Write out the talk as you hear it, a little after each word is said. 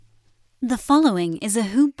The following is a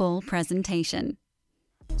Hoop Ball presentation.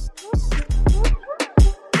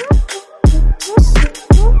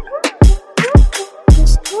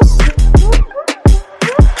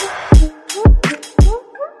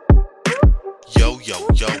 Yo,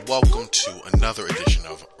 welcome to another edition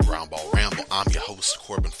of Round Ball Ramble. I'm your host,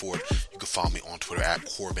 Corbin Ford. You can follow me on Twitter at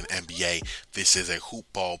CorbinNBA. This is a Hoop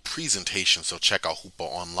Ball presentation, so check out Hoop Ball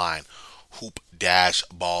online,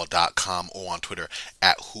 hoop-ball.com, or on Twitter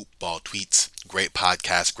at hoopballtweets. Great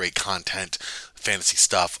podcast, great content, fantasy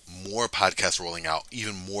stuff, more podcasts rolling out,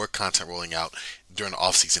 even more content rolling out during the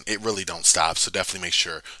off season. It really don't stop, so definitely make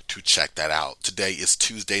sure to check that out. Today is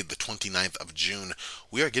Tuesday, the 29th of June.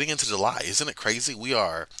 We are getting into July. Isn't it crazy? We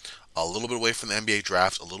are a little bit away from the NBA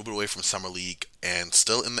draft, a little bit away from Summer League, and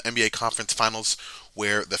still in the NBA Conference Finals,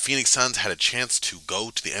 where the Phoenix Suns had a chance to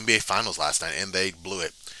go to the NBA Finals last night, and they blew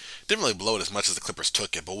it. Didn't really blow it as much as the Clippers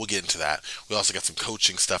took it, but we'll get into that. We also got some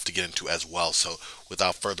coaching stuff to get into as well, so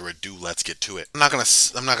without further ado, let's get to it. I'm not gonna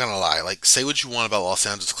lie. Like, say what you want about Los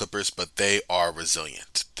Angeles Clippers, but they are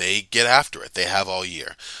resilient. They get after it. They have all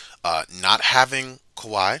year. Not having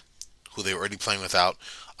Kawhi, who they were already playing without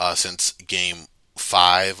since Game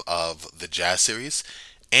 5 of the Jazz series,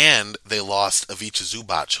 and they lost Ivica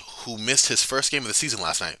Zubac, who missed his first game of the season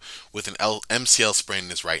last night with an MCL sprain in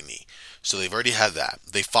his right knee. So they've already had that.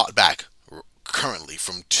 They fought back currently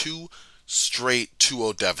from two straight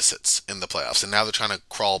 2-0 deficits in the playoffs, and now they're trying to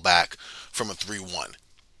crawl back from a 3-1.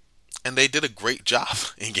 And they did a great job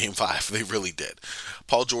in Game 5. They really did.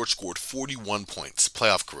 Paul George scored 41 points,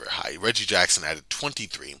 playoff career high. Reggie Jackson added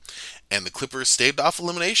 23, and the Clippers staved off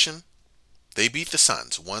elimination. They beat the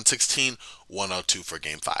Suns, 116-102 for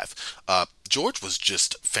Game 5. George was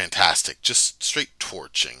just fantastic, just straight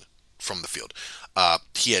torching from the field.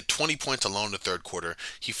 He had 20 points alone in the third quarter.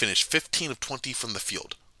 He finished 15 of 20 from the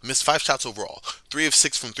field. Missed 5 shots overall. 3 of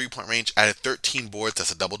 6 from three-point range. Added 13 boards.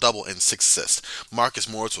 That's a double-double and 6 assists. Marcus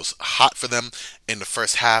Morris was hot for them in the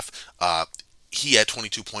first half. He had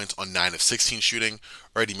 22 points on 9 of 16 shooting.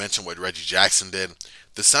 Already mentioned what Reggie Jackson did.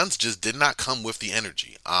 The Suns just did not come with the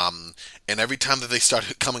energy. And every time that they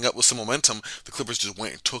started coming up with some momentum, the Clippers just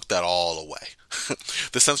went and took that all away.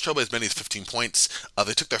 The Suns trailed by as many as 15 points.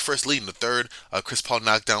 They took their first lead in the third. Chris Paul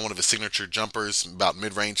knocked down one of his signature jumpers about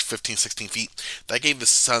mid-range, 15, 16 feet. That gave the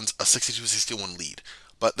Suns a 62-61 lead.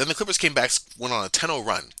 But then the Clippers came back, went on a 10-0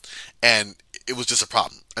 run, and it was just a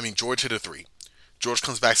problem. I mean, George hit a 3. George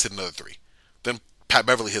comes back, hit another 3. Then Pat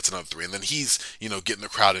Beverly hits another 3, and then he's, getting the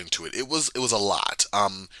crowd into it. It was a lot.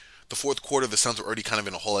 The fourth quarter, the Suns were already kind of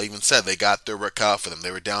in a hole. I even said they got their work cut out for them.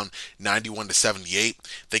 They were down 91-78.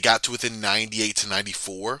 They got to within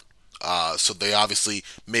 98-94. So they obviously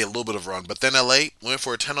made a little bit of a run. But then LA went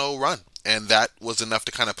for a 10-0 run, and that was enough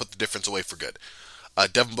to kind of put the difference away for good.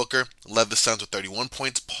 Devin Booker led the Suns with 31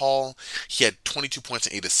 points. Paul, he had 22 points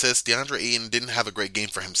and 8 assists. DeAndre Ayton didn't have a great game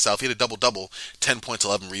for himself. He had a double-double, 10 points,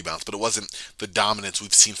 11 rebounds, but it wasn't the dominance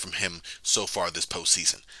we've seen from him so far this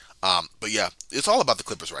postseason. But yeah, it's all about the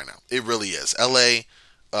Clippers right now. It really is. LA,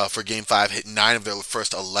 for Game 5, hit 9 of their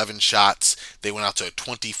first 11 shots. They went out to a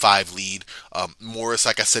 25 lead. Morris,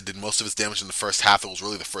 like I said, did most of his damage in the first half. It was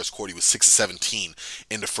really the first quarter. He was 6 of 17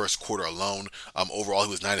 in the first quarter alone. Overall,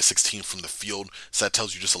 he was 9 of 16 from the field. So that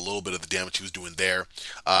tells you just a little bit of the damage he was doing there.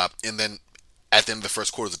 And then at the end of the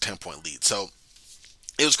first quarter, it was a 10-point lead. So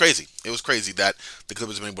it was crazy. It was crazy that the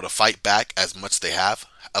Clippers have been able to fight back as much as they have.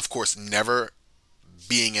 Of course, never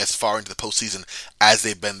being as far into the postseason as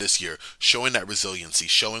they've been this year, showing that resiliency,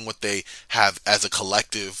 showing what they have as a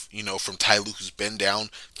collective, from Ty Lue, who's been down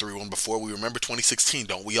 3-1 before. We remember 2016,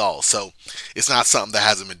 don't we all? So it's not something that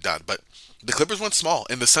hasn't been done. But the Clippers went small,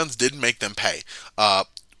 and the Suns did make them pay.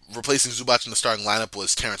 Replacing Zubac in the starting lineup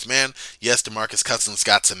was Terrence Mann. Yes, DeMarcus Cousins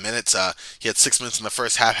got some minutes. He had 6 minutes in the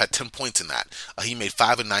first half, had 10 points in that. He made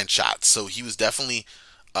 5 of 9 shots, so he was definitely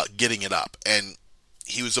getting it up. And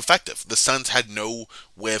he was effective. The Suns had no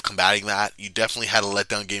way of combating that. You definitely had a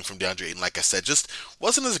letdown game from DeAndre Ayton, like I said. Just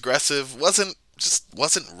wasn't as aggressive, wasn't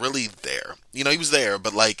really there. He was there,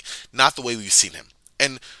 but not the way we've seen him.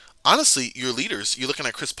 And honestly, your leaders, you're looking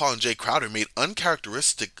at Chris Paul and Jay Crowder, made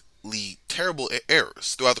uncharacteristically terrible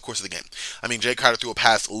errors throughout the course of the game. I mean, Jay Crowder threw a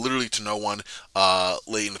pass literally to no one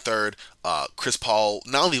late in the third. Chris Paul,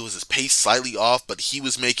 not only was his pace slightly off, but he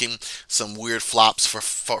was making some weird flops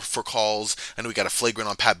for calls. I know we got a flagrant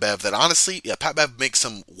on Pat Bev that honestly, Pat Bev makes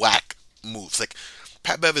some whack moves.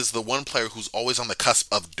 Pat Bev is the one player who's always on the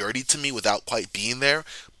cusp of dirty to me without quite being there,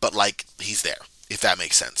 but he's there, if that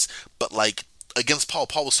makes sense. But against Paul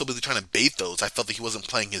was so busy trying to bait those, I felt that he wasn't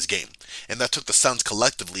playing his game. And that took the Suns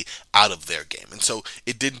collectively out of their game. And so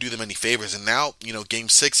it didn't do them any favors. And now, Game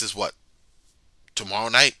 6 is what? Tomorrow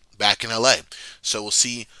night, back in LA. So we'll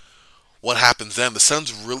see what happens then. The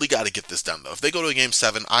Suns really got to get this done, though. If they go to a game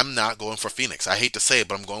 7, I'm not going for Phoenix. I hate to say it,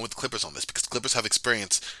 but I'm going with the Clippers on this because the Clippers have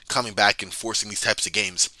experience coming back and forcing these types of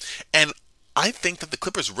games. And I think that the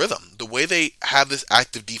Clippers' rhythm, the way they have this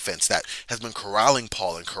active defense that has been corralling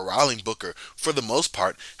Paul and corralling Booker for the most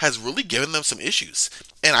part, has really given them some issues.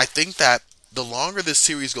 And I think that the longer this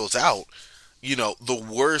series goes out, the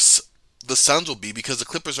worse the Suns will be because the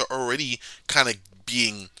Clippers are already kind of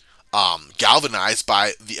being galvanized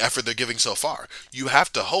by the effort they're giving so far. You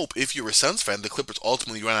have to hope, if you're a Suns fan, the Clippers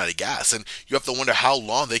ultimately run out of gas, and you have to wonder how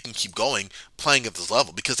long they can keep going playing at this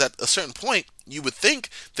level. Because at a certain point, you would think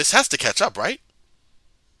this has to catch up, right?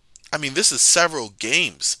 I mean, this is several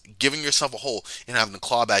games giving yourself a hole and having to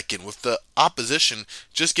claw back in with the opposition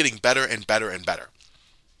just getting better and better and better.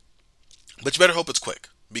 But you better hope it's quick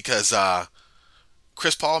because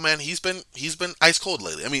Chris Paul, man, he's been ice cold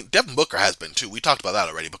lately. I mean, Devin Booker has been too. We talked about that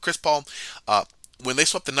already. But Chris Paul, when they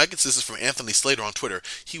swept the Nuggets, this is from Anthony Slater on Twitter.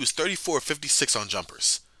 He was 34 of 56 on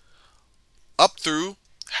jumpers. Up through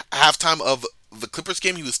halftime of the Clippers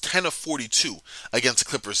game, he was 10 of 42 against the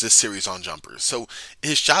Clippers this series on jumpers. So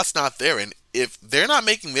his shot's not there, and if they're not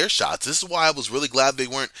making their shots, this is why I was really glad they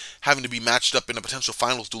weren't having to be matched up in a potential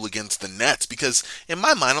finals duel against the Nets, because in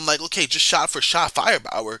my mind, I'm like, okay, just shot for shot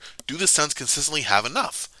firepower, do the Suns consistently have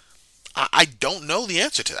enough? I don't know the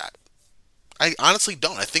answer to that. I honestly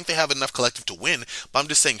don't. I think they have enough collective to win, but I'm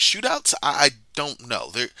just saying shootouts, I don't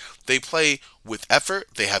know. They play with effort,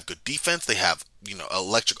 they have good defense, they have,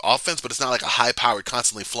 electric offense, but it's not like a high-powered,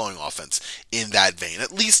 constantly flowing offense in that vein,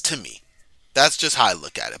 at least to me. That's just how I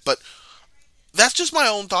look at it. But that's just my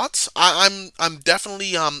own thoughts. I'm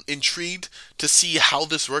definitely intrigued to see how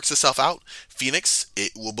this works itself out. Phoenix,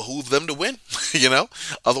 it will behoove them to win,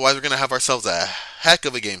 Otherwise, we're going to have ourselves a heck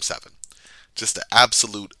of a Game 7. Just an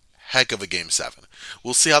absolute heck of a Game 7.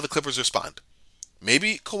 We'll see how the Clippers respond.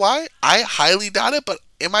 Maybe Kawhi? I highly doubt it, but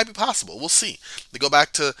it might be possible. We'll see. They go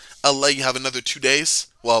back to LA, you have another 2 days.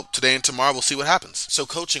 Well, today and tomorrow, we'll see what happens. So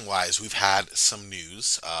coaching-wise, we've had some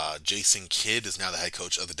news. Jason Kidd is now the head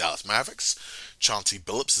coach of the Dallas Mavericks. Chauncey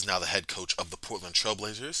Billups is now the head coach of the Portland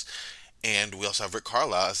Trailblazers. And we also have Rick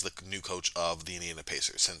Carlisle as the new coach of the Indiana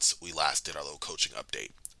Pacers since we last did our little coaching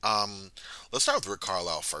update. Let's start with Rick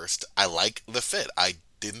Carlisle first. I like the fit. I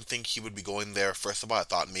didn't think he would be going there. First of all, I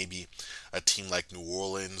thought maybe a team like New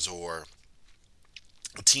Orleans or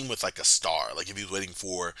a team with like a star, like if he was waiting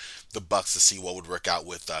for the Bucks to see what would work out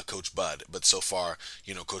with Coach Bud. But so far,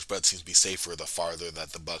 Coach Bud seems to be safer the farther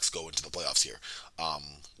that the Bucks go into the playoffs here,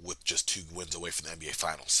 with just 2 wins away from the NBA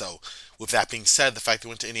Finals. So with that being said, the fact that he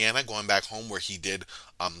went to Indiana, going back home where he did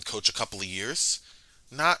coach a couple of years,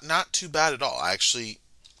 not too bad at all. I actually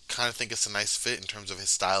kind of think it's a nice fit in terms of his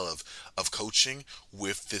style of coaching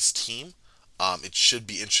with this team. It should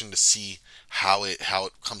be interesting to see how it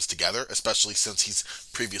comes together, especially since he's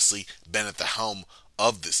previously been at the helm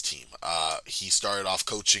of this team. He started off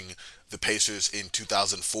coaching the Pacers in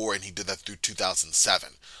 2004, and he did that through 2007.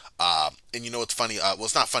 And you know what's funny? Well,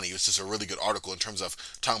 it's not funny. It was just a really good article in terms of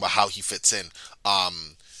talking about how he fits in.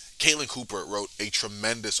 Caitlin Cooper wrote a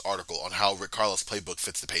tremendous article on how Rick Carlisle's playbook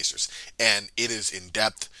fits the Pacers, and it is in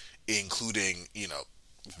depth, including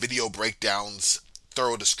video breakdowns,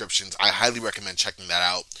 thorough descriptions. I highly recommend checking that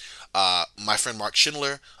out. My friend Mark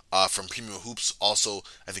Schindler from Premium Hoops also,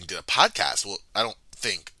 I think, did a podcast. Well, I don't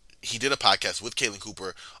think. He did a podcast with Caitlin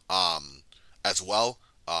Cooper as well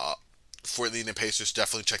for the Indiana Pacers.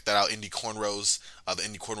 Definitely check that out. Indy Cornrows, the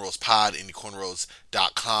Indy Cornrows pod,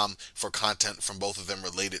 indycornrows.com for content from both of them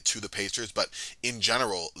related to the Pacers. But in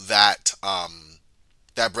general, that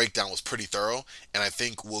breakdown was pretty thorough, and I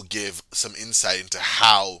think will give some insight into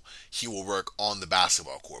how he will work on the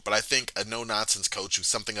basketball court. But I think a no-nonsense coach who's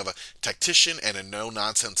something of a tactician and a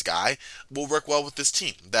no-nonsense guy will work well with this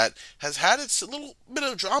team that has had its little bit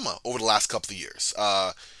of drama over the last couple of years.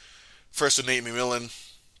 First with Nate McMillan,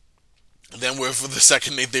 then with the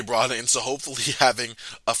second Nate they brought in, so hopefully having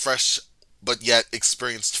a fresh but yet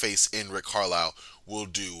experienced face in Rick Carlisle will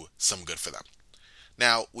do some good for them.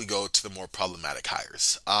 Now we go to the more problematic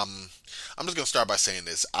hires. I'm just going to start by saying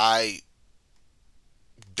this. I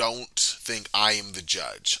don't think I am the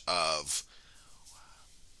judge of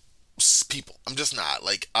people. I'm just not.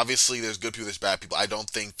 Like, obviously there's good people, there's bad people. I don't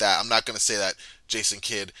think that, I'm not going to say that Jason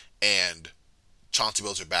Kidd and Chauncey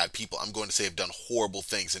Billups are bad people. I'm going to say they've done horrible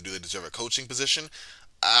things and do they deserve a coaching position?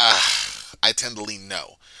 I tend to lean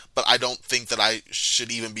no. But I don't think that I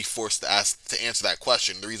should even be forced to answer that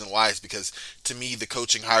question. The reason why is because, to me, the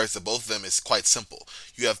coaching hires of both of them is quite simple.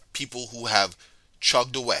 You have people who have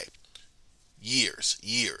chugged away years,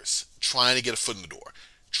 trying to get a foot in the door.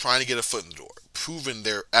 trying to get a foot in the door, proven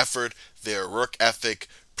their effort, their work ethic,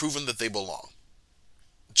 proven that they belong,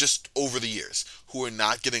 just over the years, who are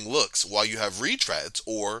not getting looks, while you have retreads,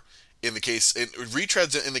 or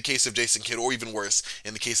retreads in the case of Jason Kidd, or even worse,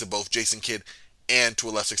 in the case of both Jason Kidd and to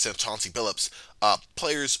a lesser extent Chauncey Billups,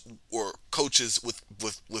 players or coaches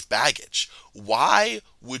with baggage. Why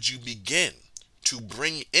would you begin to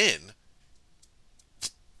bring in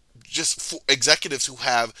just executives who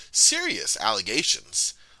have serious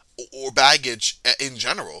allegations or baggage in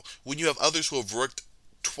general, when you have others who have worked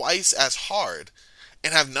twice as hard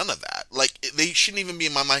and have none of that? Like, they shouldn't even be,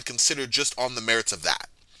 in my mind, considered just on the merits of that.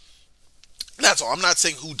 That's all. I'm not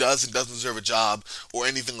saying who does and doesn't deserve a job or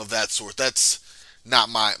anything of that sort. That's not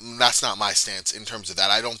my stance in terms of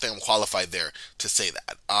that. I don't think I'm qualified there to say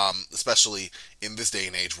that, especially in this day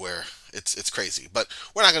and age where it's crazy. But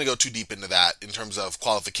we're not going to go too deep into that in terms of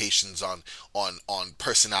qualifications on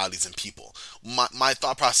personalities and people. My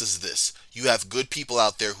thought process is this: you have good people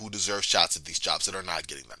out there who deserve shots at these jobs that are not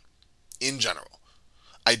getting them. In general,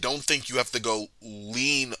 I don't think you have to go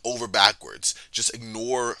lean over backwards. Just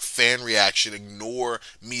ignore fan reaction, ignore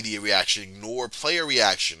media reaction, ignore player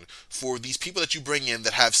reaction for these people that you bring in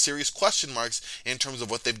that have serious question marks in terms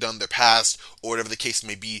of what they've done in their past, or whatever the case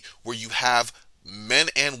may be, where you have men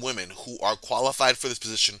and women who are qualified for this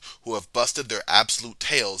position, who have busted their absolute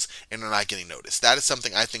tails and are not getting noticed. That is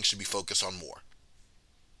something I think should be focused on more.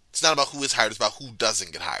 It's not about who is hired, it's about who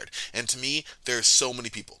doesn't get hired. And to me, there are so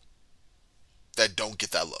many people that don't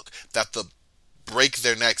get that look, that the break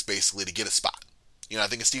their necks basically to get a spot. I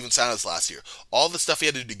think of Steven Silas last year. All the stuff he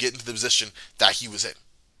had to do to get into the position that he was in.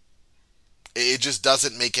 It just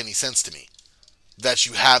doesn't make any sense to me that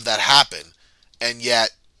you have that happen, and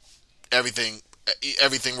yet everything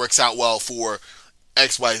works out well for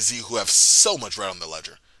XYZ, who have so much red on their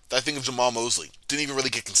ledger. I think of Jamal Mosley. Didn't even really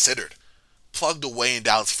get considered. Plugged away in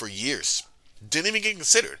Dallas for years. Didn't even get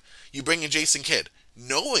considered. You bring in Jason Kidd,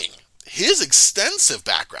 knowing his extensive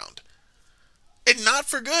background, and not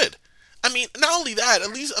for good. Not only that,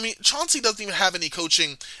 Chauncey doesn't even have any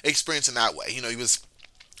coaching experience in that way. He was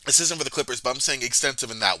assistant for the Clippers, but I'm saying extensive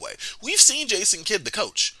in that way. We've seen Jason Kidd, the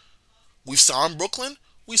coach. We saw him in Brooklyn.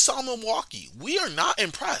 We saw him in Milwaukee. We are not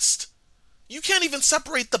impressed. You can't even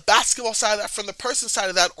separate the basketball side of that from the person side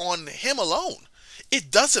of that on him alone.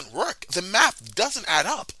 It doesn't work. The math doesn't add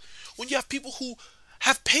up when you have people who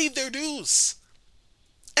have paid their dues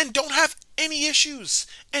and don't have any issues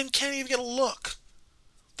and can't even get a look.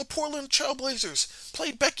 The Portland Trailblazers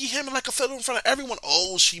played Becky Hammon like a fiddle in front of everyone.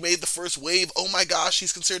 Oh, she made the first wave. Oh my gosh,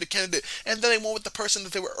 she's considered a candidate. And then they went with the person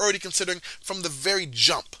that they were already considering from the very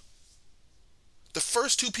jump. The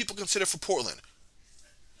first two people considered for Portland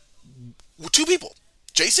were two people: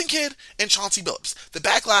 Jason Kidd and Chauncey Billups. The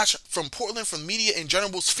backlash from Portland, from media in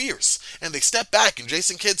general, was fierce. And they stepped back, and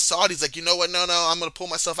Jason Kidd saw it. He's like, you know what? No, I'm going to pull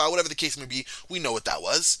myself out. Whatever the case may be. We know what that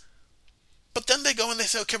was. But then they go and they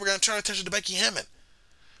say, okay, we're going to turn our attention to Becky Hammon.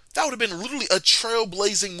 That would have been literally a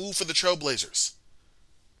trailblazing move for the Trailblazers.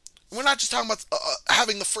 We're not just talking about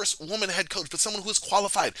having the first woman head coach, but someone who is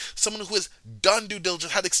qualified, someone who has done due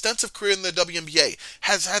diligence, had extensive career in the WNBA,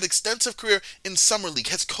 has had extensive career in Summer League,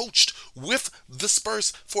 has coached with the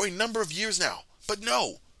Spurs for a number of years now. But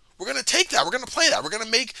no, we're going to take that. We're going to play that. We're going to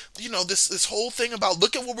make, this whole thing about,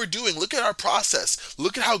 look at what we're doing. Look at our process.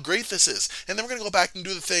 Look at how great this is. And then we're going to go back and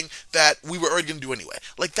do the thing that we were already going to do anyway.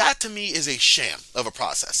 Like, that to me is a sham of a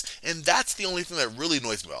process. And that's the only thing that really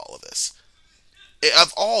annoys me about all of this.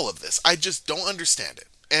 Of all of this, I just don't understand it.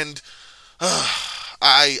 And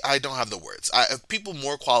I don't have the words. People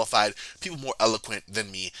more qualified, people more eloquent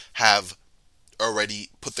than me have already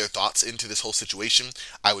put their thoughts into this whole situation.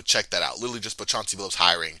 I would check that out. Literally just put Chauncey Billups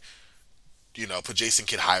hiring, put Jason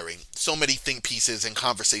Kidd hiring. So many think pieces and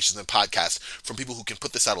conversations and podcasts from people who can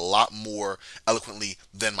put this out a lot more eloquently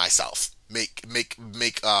than myself. Make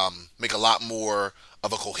a lot more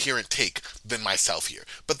of a coherent take than myself here.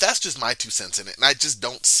 But that's just my 2 cents in it, and I just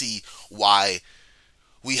don't see why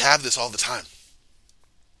we have this all the time.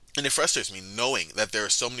 And it frustrates me knowing that there are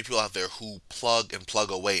so many people out there who plug and plug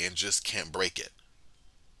away and just can't break it.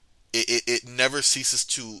 It never ceases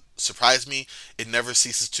to surprise me. It never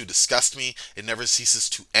ceases to disgust me. It never ceases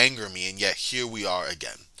to anger me, and yet here we are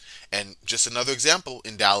again. And just another example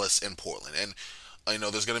in Dallas and Portland. And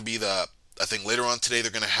there's going to be I think later on today they're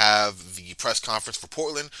going to have the press conference for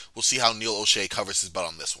Portland. We'll see how Neil O'Shea covers his butt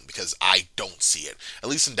on this one, because I don't see it. At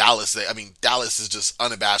least in Dallas, Dallas is just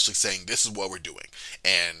unabashedly saying this is what we're doing.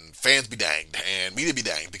 And fans be danged, and media be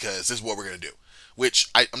danged, because this is what we're going to do. Which,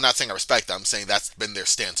 I'm not saying I respect that, I'm saying that's been their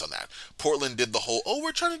stance on that. Portland did the whole,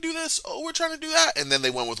 we're trying to do this, we're trying to do that, and then they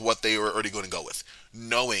went with what they were already going to go with,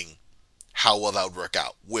 knowing how well that would work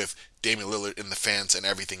out with Damian Lillard and the fans and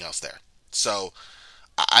everything else there. So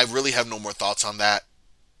I really have no more thoughts on that.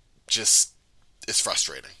 Just, it's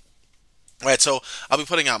frustrating. All right, so I'll be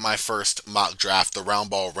putting out my first mock draft, the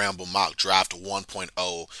Roundball Ramble mock draft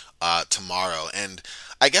 1.0, tomorrow. And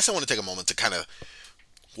I guess I want to take a moment to kind of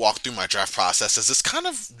walk through my draft process as it's kind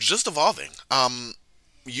of just evolving.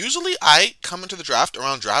 Usually I come into the draft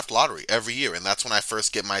around draft lottery every year, and that's when I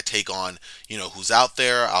first get my take on, who's out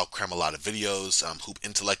there. I'll cram a lot of videos. Hoop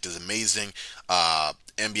Intellect is amazing.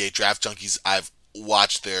 NBA Draft Junkies, I've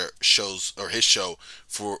watched their shows, or his show,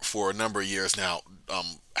 for a number of years now.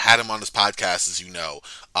 Had him on his podcast, as you know.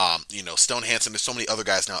 Stone Hansen. There's so many other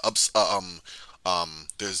guys now.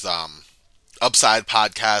 There's Upside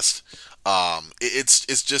Podcast.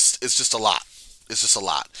 It's just a lot. It's just a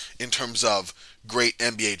lot in terms of great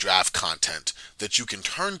NBA draft content that you can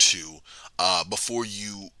turn to before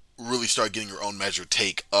you really start getting your own measured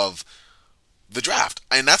take of the draft.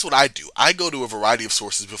 And that's what I do. I go to a variety of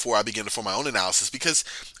sources before I begin to form my own analysis, because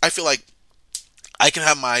I feel like I can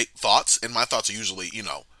have my thoughts, and my thoughts are usually,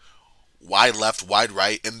 wide left, wide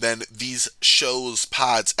right, and then these shows,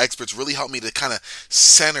 pods, experts really help me to kind of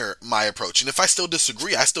center my approach. And if I still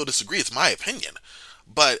disagree, I still disagree. It's my opinion.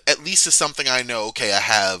 But at least it's something I know, okay, I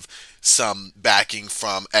have some backing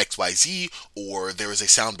from XYZ, or there is a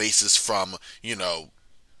sound basis from,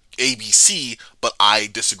 ABC, but I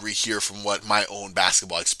disagree here from what my own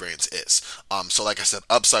basketball experience is. So like I said,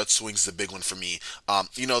 Upside Swings is a big one for me.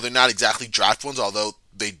 They're not exactly draft ones, although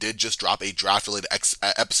they did just drop a draft-related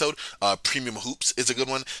episode. Premium Hoops is a good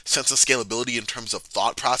one. Sense of Scalability in terms of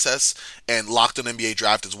thought process, and Locked on NBA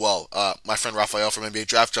Draft as well. My friend Raphael from NBA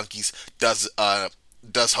Draft Junkies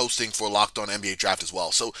does hosting for Locked On NBA Draft as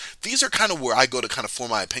well. So these are kind of where I go to kind of form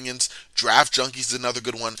my opinions. Draft Junkies is another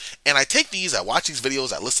good one. And I take these, I watch these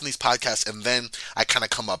videos, I listen to these podcasts, and then I kind of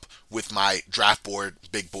come up with my draft board,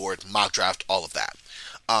 big board, mock draft, all of that.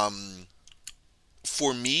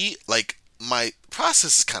 For me, my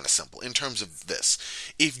process is kind of simple in terms of this.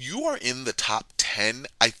 If you are in the top 10,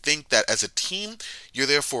 I think that as a team, you're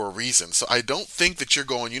there for a reason. So I don't think that you're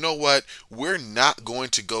going, you know what, we're not going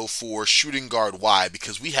to go for shooting guard Y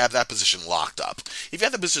because we have that position locked up. If you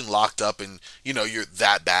have that position locked up and, you're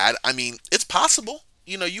that bad, I mean, it's possible.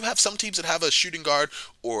 You have some teams that have a shooting guard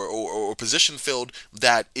or position filled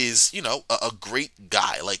that is, a great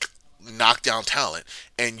guy, like knockdown talent,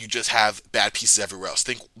 and you just have bad pieces everywhere else.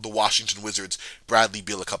 Think the Washington Wizards, Bradley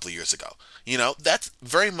Beal a couple of years ago. That's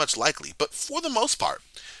very much likely. But for the most part,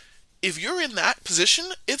 if you're in that position,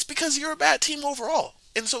 it's because you're a bad team overall.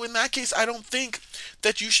 And so in that case, I don't think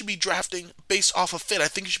that you should be drafting based off of fit. I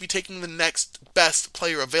think you should be taking the next best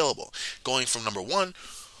player available, going from number 1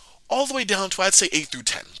 all the way down to, I'd say, 8 through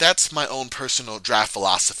 10. That's my own personal draft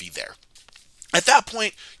philosophy there. At that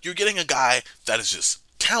point, you're getting a guy that is just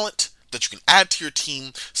talent that you can add to your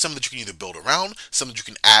team, some that you can either build around, some that you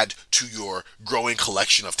can add to your growing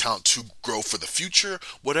collection of talent to grow for the future.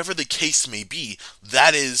 Whatever the case may be,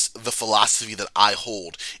 that is the philosophy that I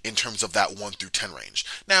hold in terms of that 1 through 10 range.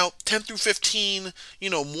 Now, 10 through 15,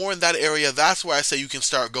 more in that area, that's where I say you can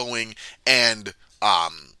start going and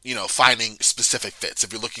finding specific fits.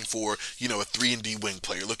 If you're looking for, a 3-and-D wing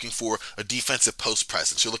player, you're looking for a defensive post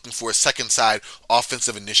presence, you're looking for a second side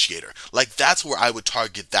offensive initiator. That's where I would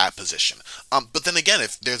target that position. But then again,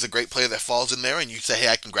 if there's a great player that falls in there and you say, hey,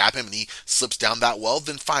 I can grab him and he slips down that well,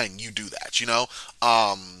 then fine, you do that,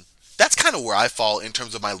 That's kind of where I fall in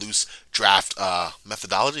terms of my loose draft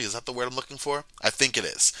methodology. Is that the word I'm looking for? I think it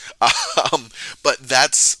is. But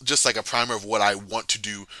that's just like a primer of what I want to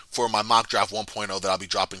do for my mock draft 1.0 that I'll be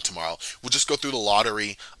dropping tomorrow. We'll just go through the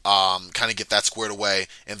lottery, kind of get that squared away,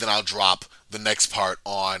 and then I'll drop the next part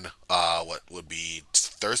on what would be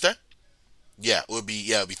Thursday? Yeah, it would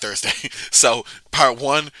be Thursday. So part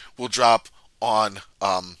 1 will drop on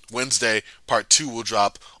Wednesday. Part 2 will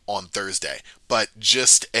drop on Thursday. But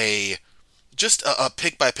just a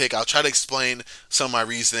pick by pick. I'll try to explain some of my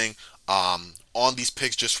reasoning on these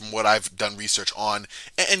picks just from what I've done research on,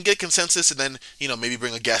 and get consensus, and then maybe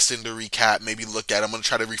bring a guest in to recap, maybe look at. I'm going to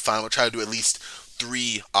try to refine. We'll try to do at least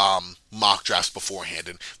 3 mock drafts beforehand,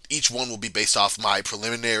 and each one will be based off my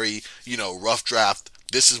preliminary rough draft.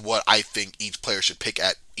 This is what I think each player should pick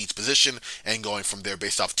at each position, and going from there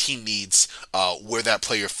based off team needs, where that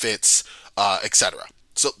player fits, etc.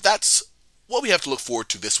 So that's what we have to look forward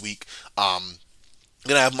to this week.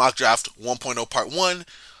 Then I have mock draft 1.0 part 1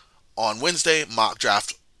 on Wednesday, mock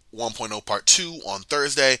draft 1.0 part 2 on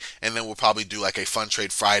Thursday, and then we'll probably do like a Fun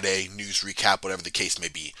Trade Friday news recap, whatever the case may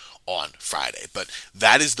be, on Friday. But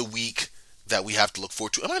that is the week that we have to look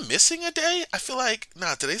forward to. Am I missing a day? I feel like,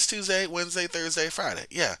 today's Tuesday, Wednesday, Thursday, Friday.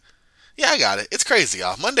 Yeah. Yeah, I got it. It's crazy,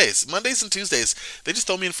 y'all. Mondays and Tuesdays, they just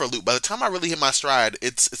throw me in for a loop. By the time I really hit my stride,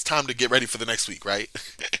 it's time to get ready for the next week, right?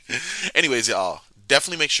 Anyways, y'all,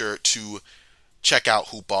 definitely make sure to check out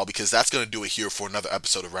Hoopball because that's going to do it here for another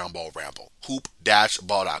episode of Roundball Ramble.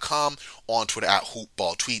 Hoop-ball.com, on Twitter at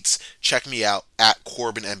HoopBallTweets. Check me out at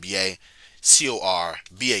Corbin NBA,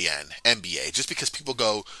 Corban NBA. Just because people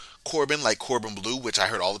go Corbin like Corbin Blue, which I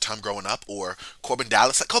heard all the time growing up, or Corbin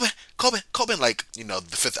Dallas, like Corbin, like, The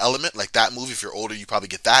Fifth Element, like that movie. If you're older, you probably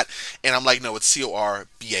get that. And I'm like, no, it's Corban,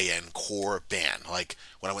 Corban. Like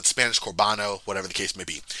when I went Spanish, Corbano, whatever the case may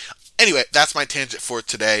be. Anyway, that's my tangent for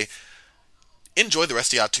today. Enjoy the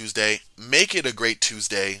rest of y'all Tuesday. Make it a great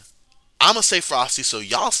Tuesday. I'm going to stay frosty, so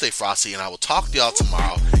y'all stay frosty, and I will talk to y'all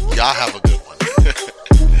tomorrow. Y'all have a good one.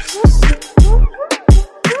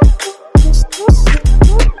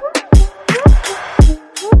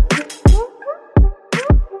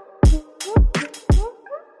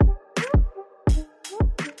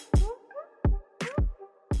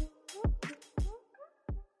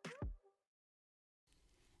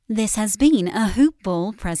 This has been a Hoop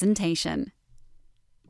Ball presentation.